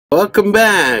Welcome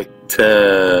back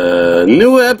to a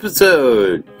new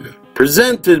episode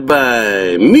presented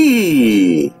by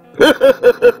me.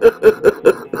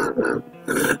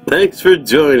 Thanks for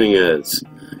joining us.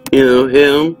 You know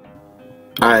him?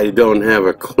 I don't have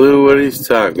a clue what he's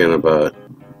talking about.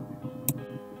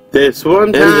 This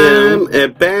one time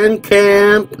at band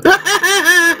camp.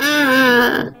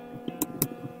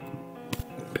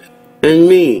 And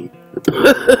me.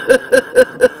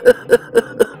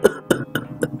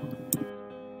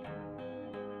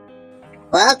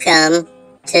 Welcome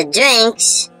to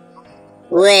Drinks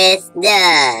with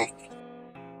Duck.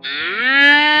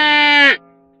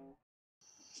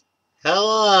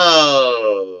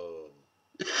 Hello.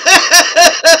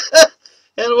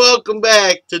 And welcome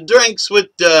back to Drinks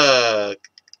with Duck.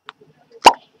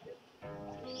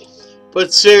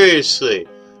 But seriously,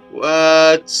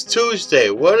 it's Tuesday.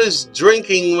 What is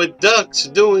Drinking with Ducks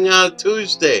doing on a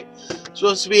Tuesday? It's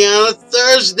supposed to be on a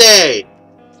Thursday.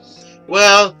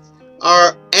 Well,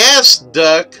 our Ask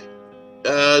Duck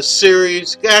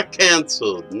series got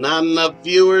canceled. Not enough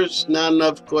viewers, not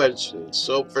enough questions.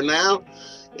 So for now,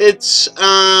 it's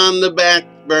on the back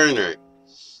burner.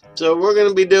 So we're going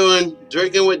to be doing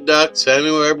Drinking with Ducks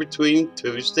anywhere between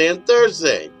Tuesday and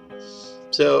Thursday.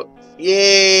 So,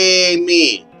 yay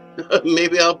me.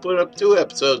 Maybe I'll put up 2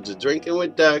 episodes of Drinking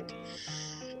with Duck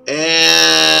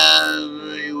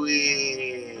every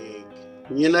week.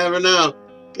 You never know.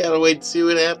 Gotta wait to see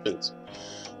what happens.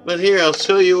 But here, I'll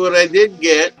show you what I did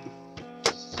get.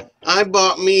 I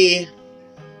bought me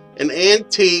an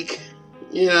antique,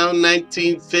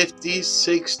 1950s,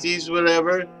 60s,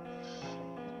 whatever,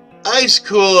 ice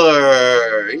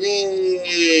cooler.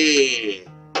 Yay!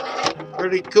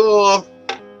 Pretty cool.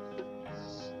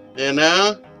 You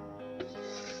know?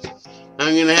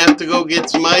 I'm gonna have to go get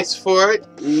some ice for it,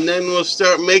 and then we'll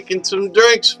start making some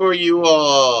drinks for you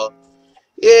all.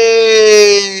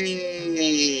 Yay!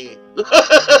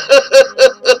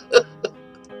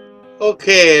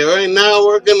 Okay, right now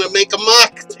we're gonna make a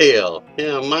mocktail.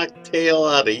 Yeah, a mocktail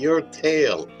out of your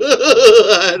tail.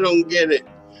 I don't get it.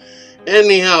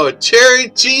 Anyhow, a cherry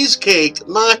cheesecake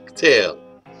mocktail.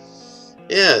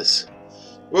 Yes.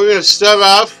 We're gonna start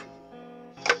off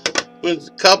with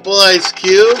a couple ice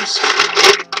cubes.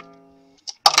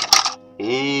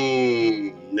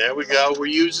 There we go. We're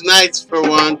using ice for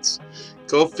once.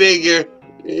 Go figure.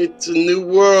 It's a new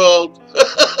world.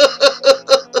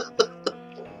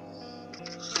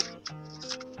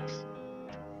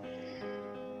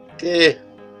 Okay.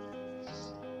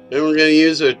 Then we're going to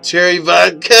use our cherry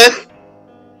vodka.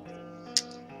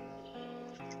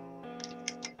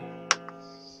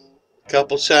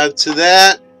 Couple shots of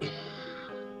that.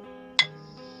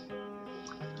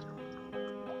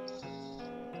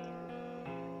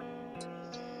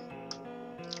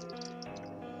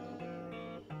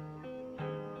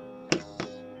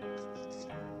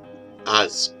 I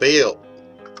spilled.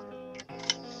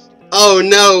 Oh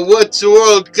no, what's the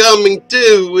world coming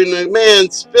to when a man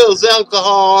spills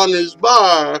alcohol on his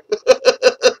bar?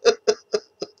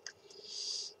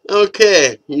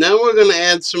 Okay, now we're going to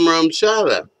add some rum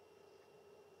chata.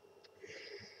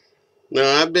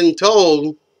 Now I've been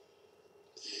told,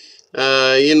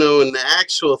 in the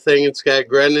actual thing it's got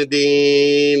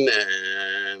grenadine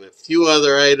and a few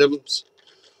other items.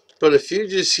 But if you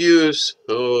just use,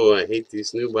 oh, I hate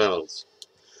these new bottles.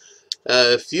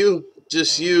 If you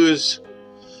just use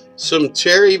some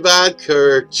cherry vodka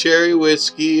or cherry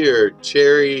whiskey or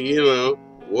cherry,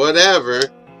 whatever,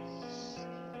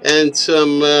 and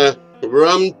some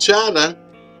rum chata.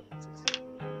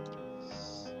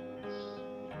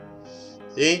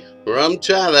 See? Rum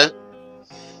chata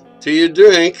to your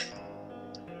drink.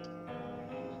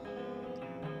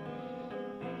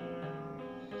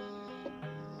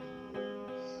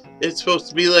 It's supposed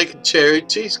to be like a cherry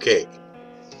cheesecake.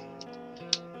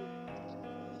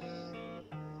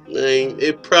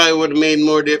 It probably would have made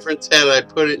more difference had I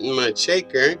put it in my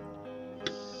shaker,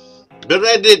 but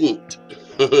I didn't.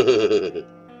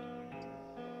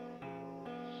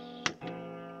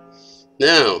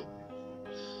 Now,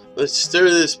 let's stir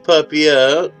this puppy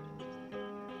up.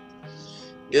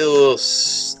 Get a little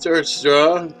stir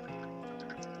straw.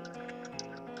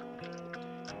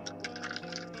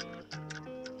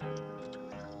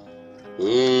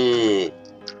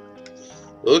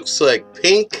 Looks like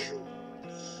pink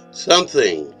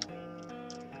something.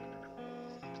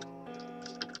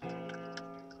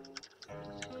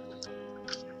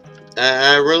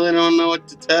 I really don't know what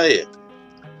to tell you.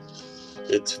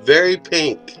 It's very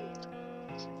pink.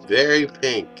 Very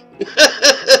pink.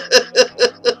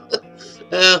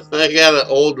 Well, I got an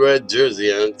old red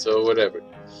jersey on, so whatever.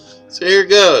 So here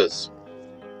goes.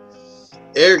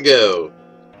 Ergo.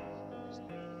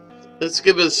 Let's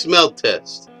give it a smell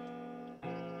test.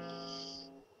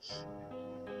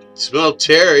 Smell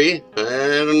cherry. I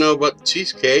don't know about the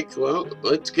cheesecake. Well,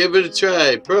 let's give it a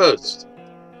try. Prost.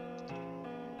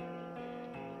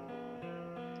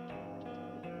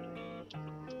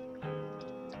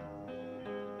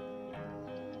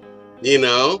 You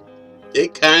know,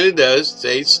 it kind of does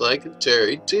taste like a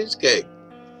cherry cheesecake.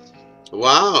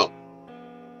 Wow.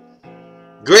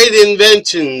 Great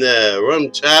invention, rum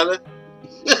chata.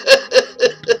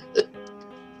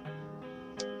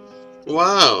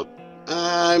 Wow.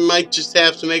 I might just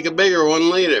have to make a bigger one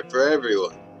later for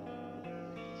everyone.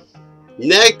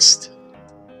 Next.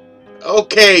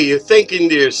 Okay, you're thinking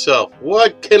to yourself,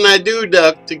 what can I do,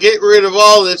 Duck, to get rid of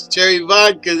all this cherry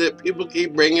vodka that people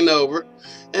keep bringing over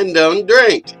and don't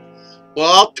drink?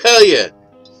 Well, I'll tell you.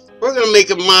 We're going to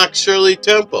make a mock Shirley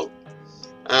Temple.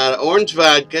 Orange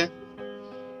vodka.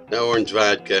 No, orange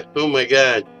vodka. Oh my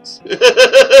god.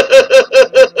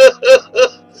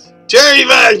 Cherry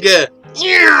vodka.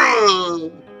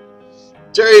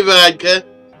 Cherry vodka.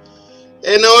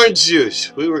 And orange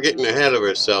juice. We were getting ahead of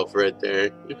ourselves right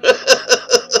there.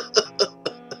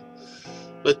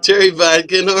 But cherry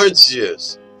vodka and orange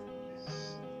juice.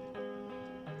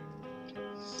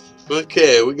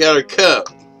 Okay, we got our cup.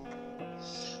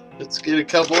 Let's get a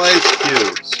couple ice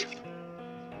cubes.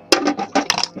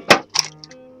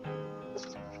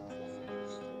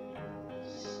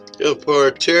 Gonna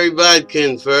pour cherry vodka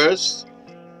in first.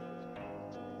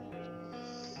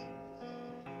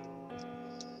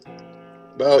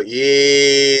 About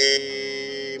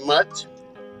yay much.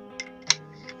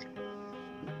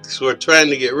 So we're trying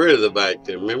to get rid of the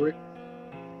vodka, remember?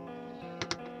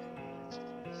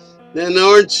 Then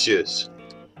orange juice.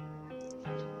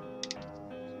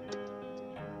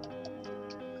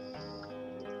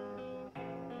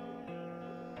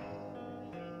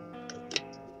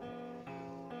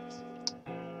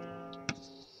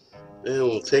 Then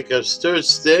we'll take our stir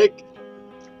stick,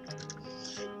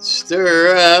 stir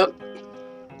her up,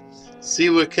 see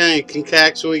what kind of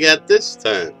concoction we got this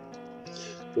time.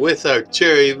 With our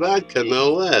cherry vodka,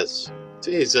 no less.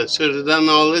 Jeez, I should have done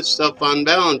all this stuff on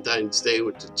Valentine's Day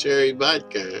with the cherry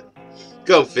vodka.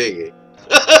 Go figure.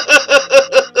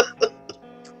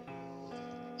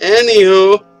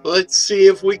 Anywho, let's see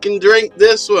if we can drink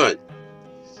this one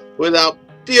without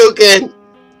puking.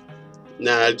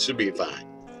 Nah, it should be fine.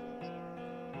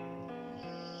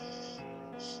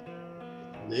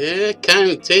 Yeah, it kind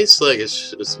of tastes like it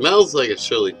smells like a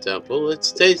Shirley Temple.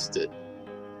 Let's taste it.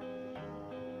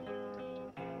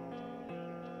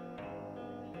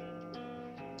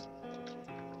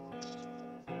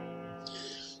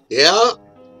 Yeah,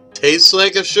 tastes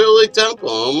like a Shirley Temple.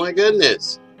 Oh my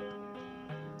goodness.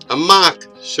 A mock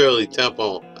Shirley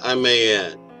Temple, I may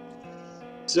add.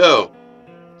 So,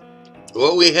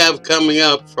 what we have coming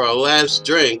up for our last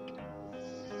drink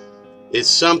is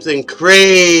something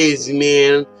crazy,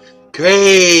 man.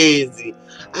 Crazy.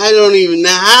 I don't even know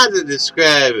how to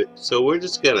describe it. So we're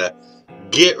just gonna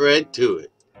get right to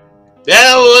it.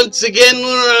 Now, once again, we're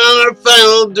on our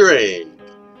final drink.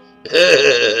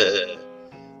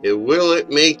 Will it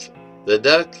make the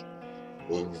duck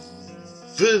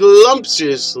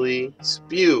voluptuously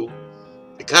spew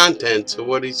the contents of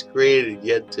what he's created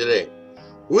yet today?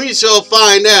 We shall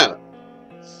find out.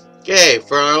 Okay,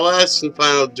 for our last and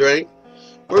final drink,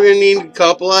 we're going to need a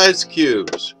couple ice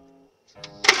cubes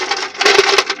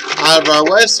out of our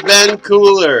West Bend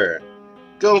cooler.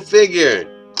 Go figure.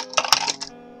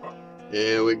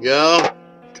 There we go.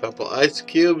 Couple ice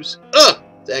cubes. Ugh,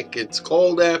 that gets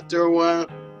cold after a while.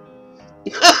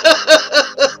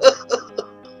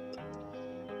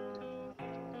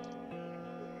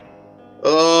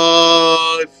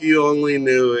 Oh, if you only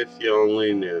knew, if you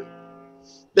only knew.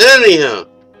 But anyhow,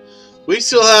 we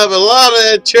still have a lot of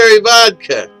that cherry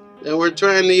vodka that we're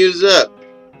trying to use up.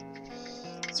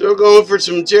 So we're going for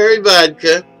some cherry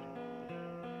vodka.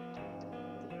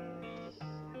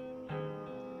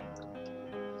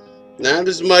 Not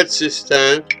as much this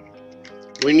time.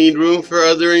 We need room for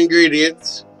other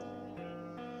ingredients.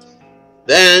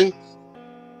 Then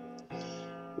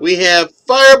we have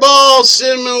Fireball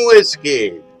Cinnamon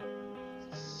Whiskey.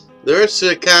 The rest of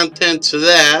the contents of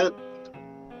that.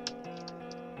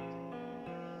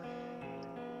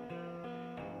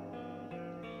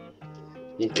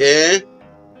 Okay.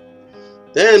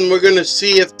 Then we're going to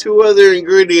see if two other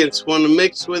ingredients want to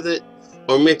mix with it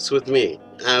or mix with me.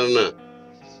 I don't know.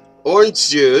 Orange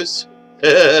juice.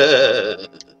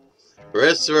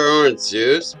 Rest of our orange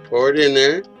juice. Pour it in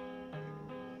there.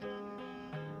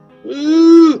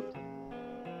 Woo!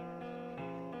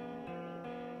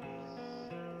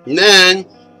 And then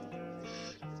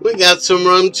we got some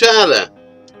rum chata.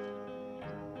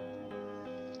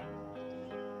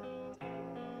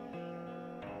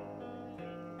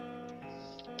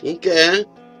 Okay.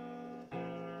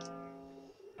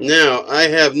 Now, I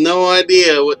have no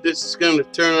idea what this is going to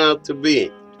turn out to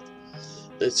be.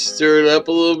 Let's stir it up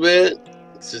a little bit.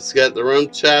 It's got the rum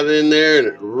chata in there, and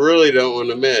it really don't want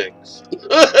to mix.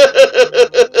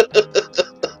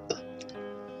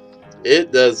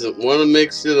 It doesn't want to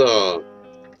mix at all.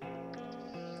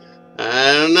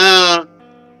 I don't know.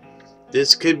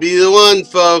 This could be the one,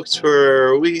 folks,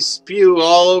 where we spew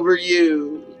all over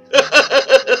you.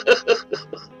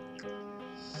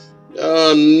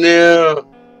 Oh no.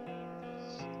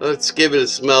 Let's give it a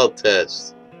smell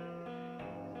test.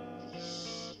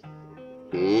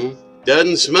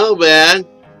 Doesn't smell bad.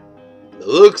 It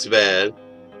looks bad.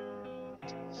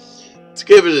 Let's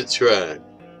give it a try.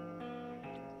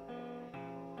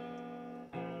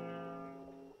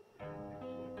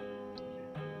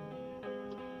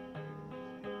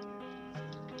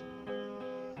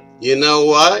 You know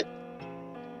what?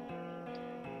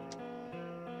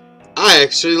 I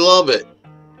actually love it.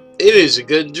 It is a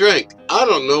good drink. I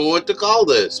don't know what to call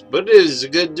this, but it is a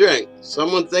good drink.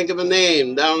 Someone think of a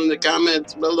name down in the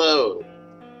comments below.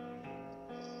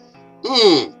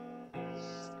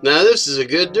 Now this is a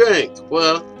good drink.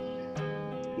 Well,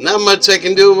 not much I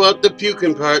can do about the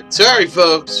puking part. Sorry,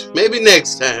 folks. Maybe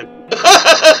next time.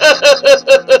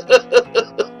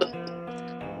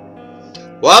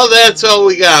 Well, that's all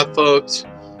we got, folks.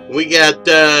 We got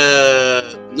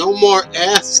no more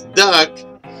Ask Duck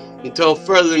until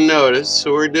further notice.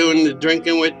 So we're doing the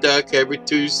Drinking with Duck every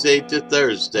Tuesday to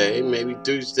Thursday. Maybe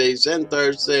Tuesdays and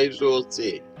Thursdays, we'll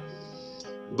see.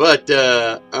 But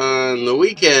on the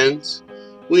weekends,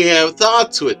 we have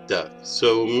Thoughts with Duck.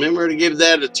 So remember to give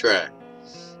that a try.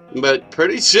 But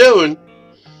pretty soon,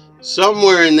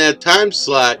 somewhere in that time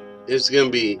slot, is going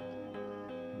to be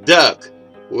Duck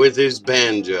with his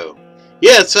banjo.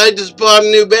 Yes, I just bought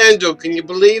a new banjo. Can you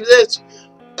believe this?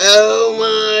 Oh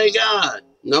my God.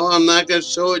 No, I'm not going to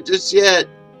show it just yet.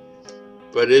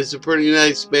 But it's a pretty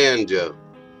nice banjo.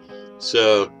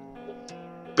 So,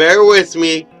 bear with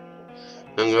me.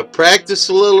 I'm going to practice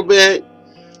a little bit.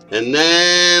 And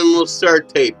then we'll start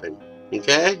taping.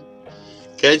 Okay?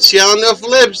 Catch you on the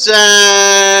flip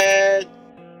side.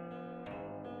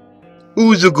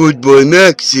 Who's a good boy?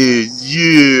 Max is.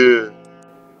 Yeah.